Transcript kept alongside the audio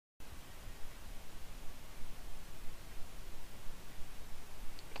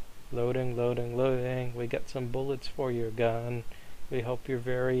Loading, loading, loading. We got some bullets for your gun. We hope you're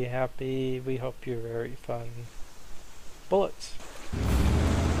very happy. We hope you're very fun. Bullets.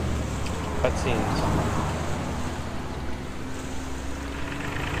 Cutscenes.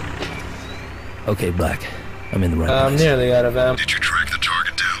 Okay, Black. I'm in the right place. I'm nearly out of ammo. Did you track the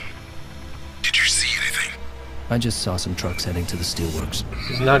target down? Did you see anything? I just saw some trucks heading to the Steelworks. This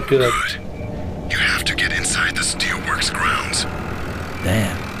is not good. Good. You have to get inside the Steelworks grounds.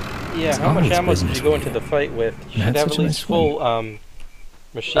 Damn. Yeah, It's how much Army's ammo did business you go for into you. the fight with? You You should had have such at a least nice full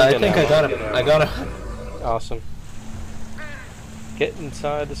machine I gun think I ammo. got him. I got him. Awesome. Get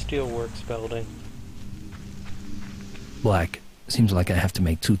inside the Steelworks building. Black, seems like I have to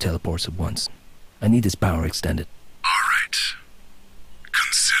make 2 teleports at once. I need this power extended. Alright.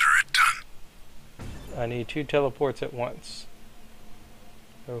 Consider it done. I need 2 teleports at once.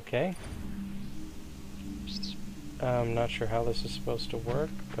 Okay. I'm not sure how this is supposed to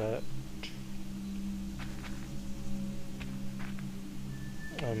work, but...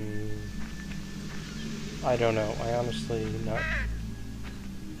 I don't know. I honestly not...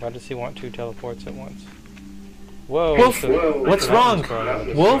 Why does he want 2 teleports at once? Whoa! Wolf! So What's wrong?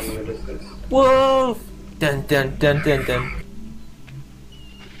 Wolf? Wolf! Dun dun dun dun dun.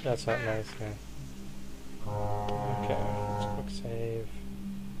 That's not nice, man. Okay, let's quick save.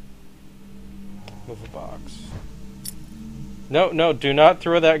 Move a box. No, no, do not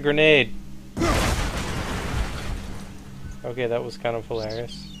throw that grenade! Okay, that was kind of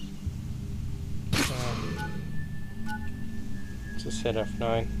hilarious. Let's just hit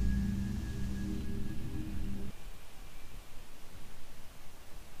F9.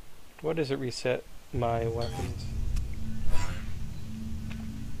 What does it reset my weapons?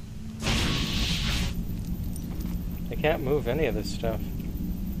 I can't move any of this stuff.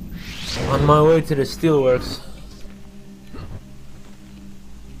 On my way to the Steelworks.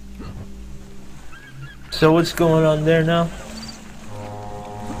 So what's going on there now?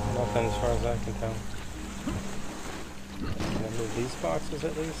 Nothing as far as I can tell. Can I move these boxes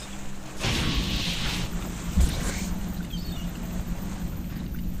at least?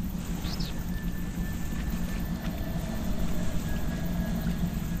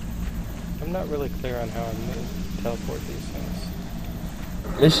 I'm not really clear on how I teleport these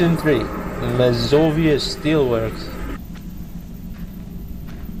things. Mission 3. Malovia Steelworks.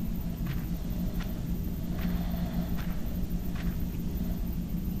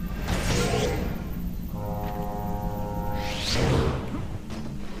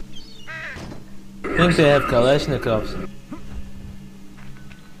 I think they have Kalashnikovs.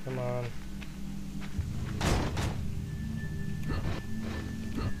 Come on.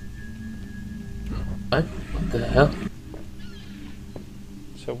 What the hell?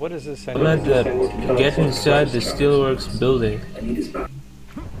 So what is this? I'm at the get inside the Steelworks building.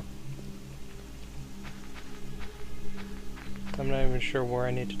 I'm not even sure where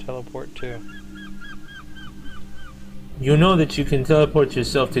I need to teleport to. You know that you can teleport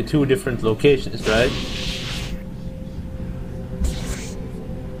yourself to 2 different locations, right?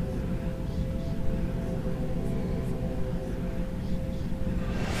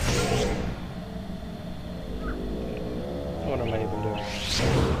 What am I even doing?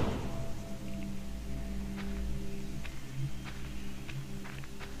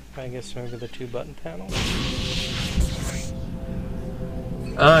 I guess maybe the 2 button panel?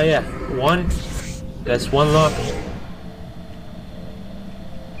 Ah, yeah. 1. That's 1 lock.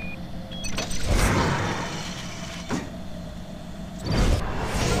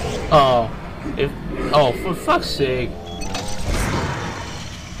 Oh, for fuck's sake.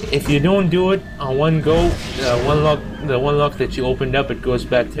 If you don't do it on one go, the one lock that you opened up, it goes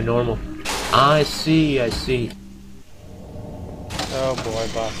back to normal. I see. Oh boy,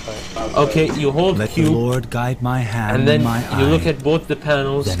 boss fight. Okay, you hold Let the Q, Lord guide my hand and then and my you eye. look at both the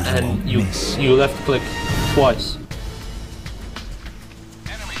panels, Then I and won't you miss. left click twice.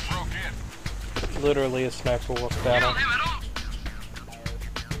 Literally a sniper wolf battle.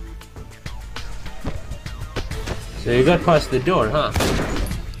 So you got past the door, huh?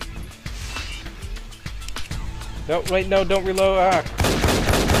 No, wait, no, don't reload. Ah.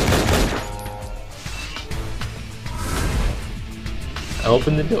 I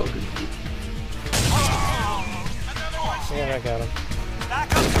opened the door. Yeah, I got him.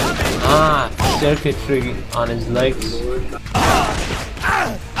 Ah, circuitry on his legs.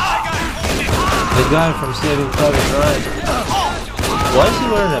 The guy from Saving Private Ryan. Why is he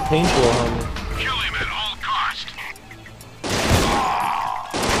wearing a paintball helmet? Kill him at all cost.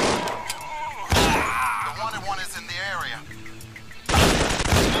 The wanted one is in the area.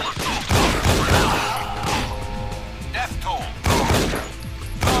 Death toll.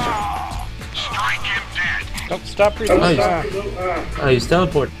 Nope, stop reloading. Oh, he's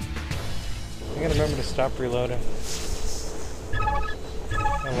teleported. I gotta remember to stop reloading. I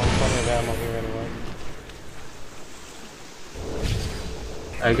want plenty of ammo here anyway.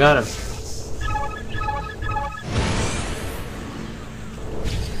 I got him.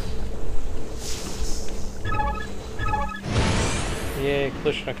 Yay,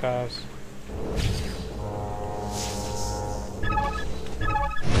 Klishnikovs.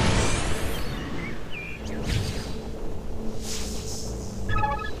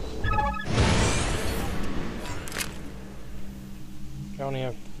 I only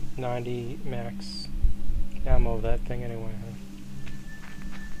have 90 max ammo of that thing anyway.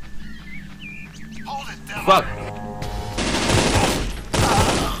 Hold it down. Fuck.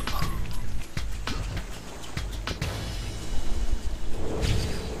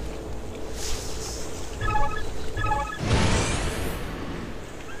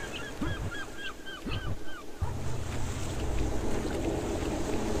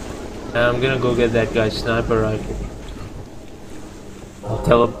 I'm gonna go get that guy's sniper rifle. I'll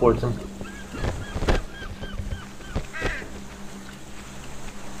teleport him.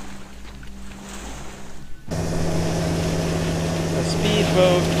 A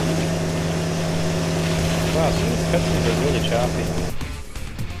speedboat. Wow, some of these cutscenes are really choppy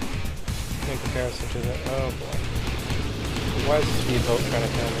in comparison to the. Oh boy. Why is the speedboat trying to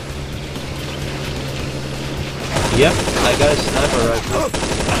kill me? Yep, I got a sniper rifle.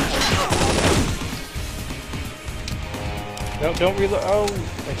 No, don't reload. Oh!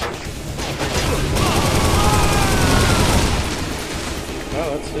 Oh,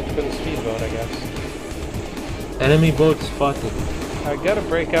 that's it for the speedboat, I guess. Enemy boat spotted. I gotta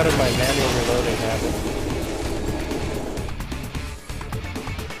break out of my manual reloading habit.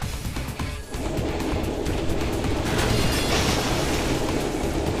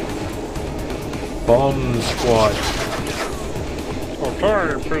 Bomb squad.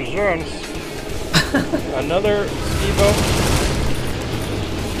 Okay, presents another speedboat.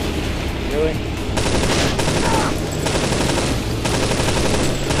 Really?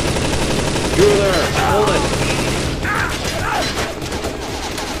 You're there. Hold it.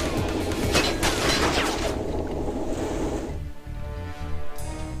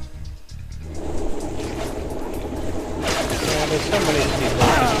 Yeah, there's so many speedboats.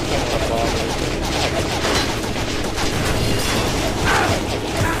 I just don't want to bother.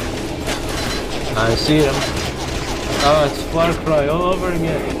 I see him. Oh, it's Far Cry all over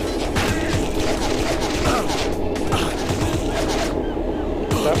again.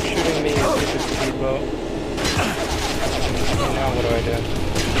 Stop shooting me, you stupid speedboat. Now what do I do?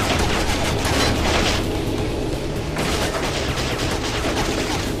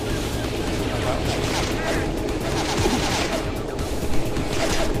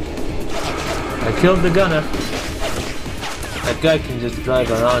 I killed the gunner. That guy can just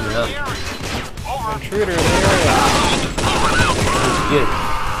drive around now. Intruder in the area. That's good.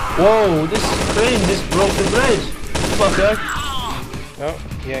 Whoa, this train just broke the bridge. Fucker. Oh,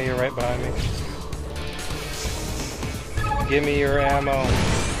 yeah, you're right behind me. Give me your ammo.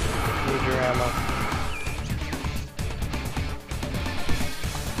 Need your ammo.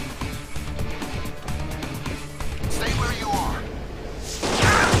 Stay where you are.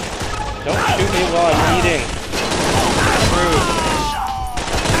 Don't shoot me while I'm eating. Rude.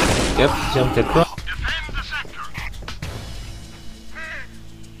 Yep, jumped across. Defend the sector.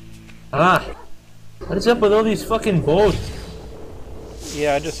 Ah. What is up with all these fucking boats?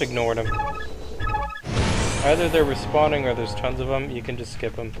 Yeah, I just ignored them. Either they're respawning or there's tons of them. You can just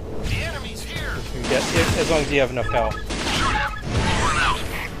skip them. The enemy's here. You can get as long as you have enough health. Shoot him. Over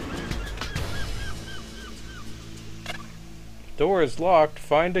and out. Door is locked.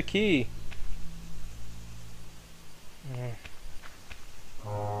 Find a key.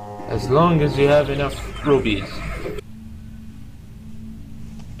 As long as you have enough rubies.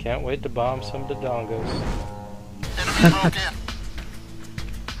 Can't wait to bomb some Dodongos. Enemy broke in.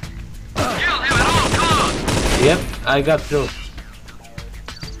 Kill him at all costs. Yep, I got through.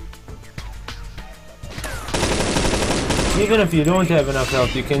 Even if you don't have enough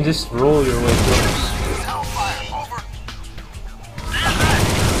health, you can just roll your way through. Hellfire. Over.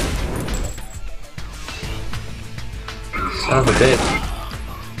 Son of a bitch.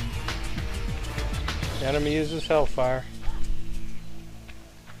 The enemy uses Hellfire.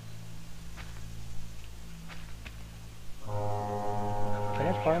 Can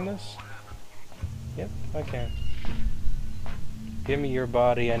I climb this? Yep, I can. Give me your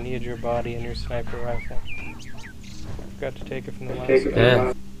body. I need your body and your sniper rifle. Forgot to take it from the last guy.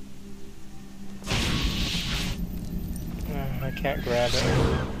 Yeah. I can't grab it.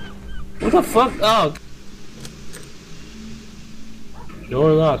 What the fuck? Oh.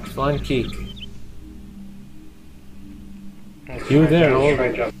 Door locked. Find key. Let's You try there,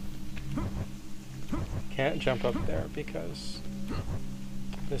 jump. hold. Can't jump up there because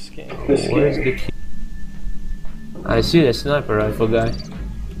this game. Where's the key? I see the sniper rifle guy.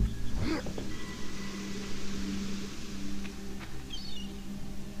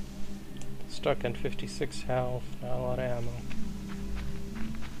 Stuck in 56 health, not a lot of ammo.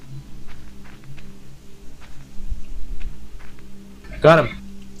 Got him.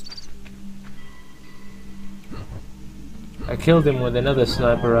 I killed him with another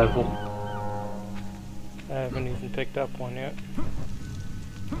sniper rifle. I haven't even picked up one yet.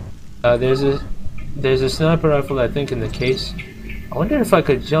 There's a sniper rifle I think in the case. I wonder if I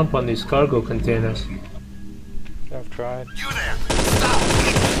could jump on these cargo containers. I've tried. You there!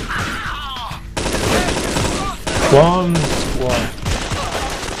 Bomb squad.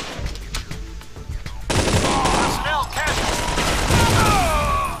 Smell casual!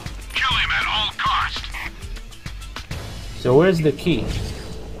 Kill him at all cost! So where's the key?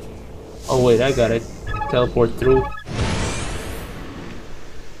 Oh wait, I got it. Teleport through.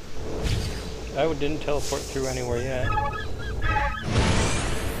 I didn't teleport through anywhere yet.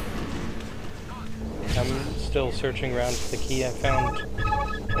 I'm still searching around for the key. I found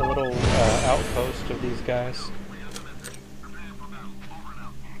a little outpost of these guys.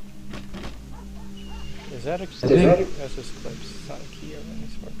 Is that a key? That's just clips. It's not a key of any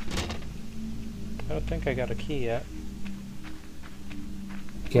sort. I don't think I got a key yet.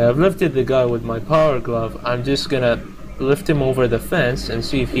 Okay, I've lifted the guy with my power glove. I'm just gonna lift him over the fence and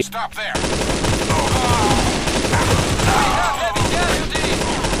see if he... Stop there!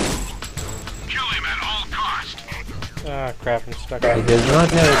 Kill him at all cost! Ah, crap, I'm stuck. He does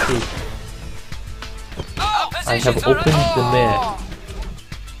not have a key. I have opened the map.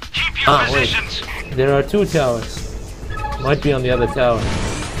 Keep your Ah, wait. positions! There are two towers. Might be on the other tower.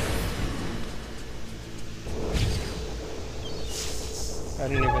 I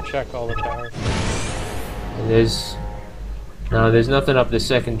didn't even check all the towers. And there's nothing up the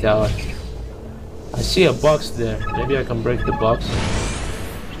second tower. I see a box there. Maybe I can break the box.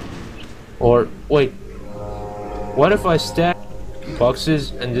 Or wait. What if I stack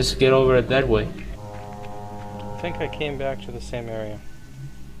boxes and just get over it that way? I think I came back to the same area.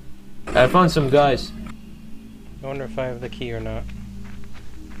 I found some guys. I wonder if I have the key or not.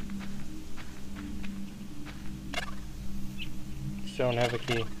 Still don't have a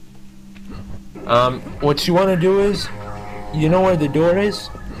key. What you want to do is, you know where the door is?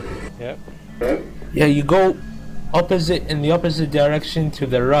 Yep. Yeah, you go in the opposite direction to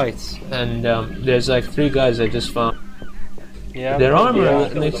the right, and there's like 3 guys I just found. Yeah. Their armor yeah,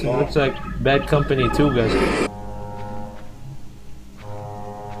 looks like bad company too, guys.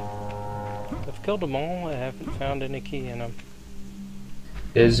 I've killed them all. I haven't found any key in them.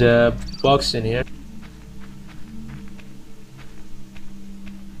 There's a box in here.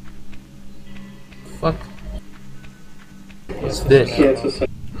 Fuck. What's this?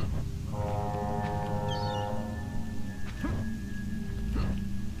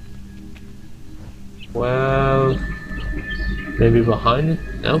 Well, maybe behind it?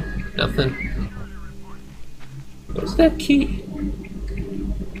 No, nothing. What's that key?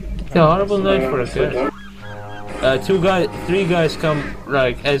 It's a horrible night for a guy. 3 guys come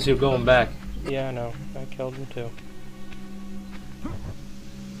like as you're going back. Yeah, I know. I killed them too.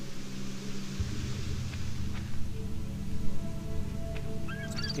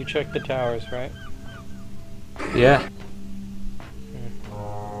 You checked the towers, right? Yeah.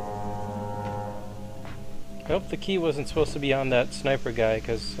 I hope the key wasn't supposed to be on that sniper guy,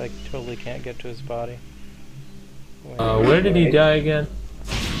 because I totally can't get to his body. Where did he die again?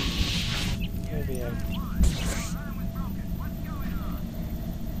 Maybe yeah.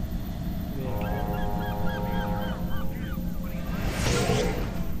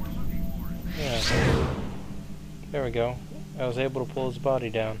 There we go. I was able to pull his body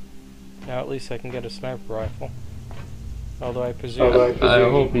down. Now at least I can get a sniper rifle. Although I presume... I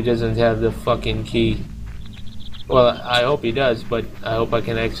hope he doesn't have the fucking key. Well, I hope he does, but I hope I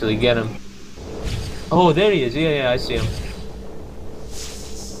can actually get him. Oh, there he is. Yeah, I see him.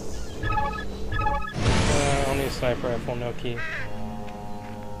 Only a sniper rifle, no key.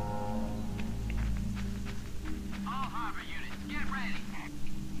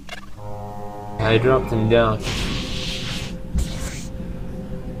 I dropped him down.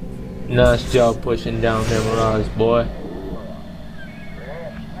 Nice job pushing down them rocks, boy.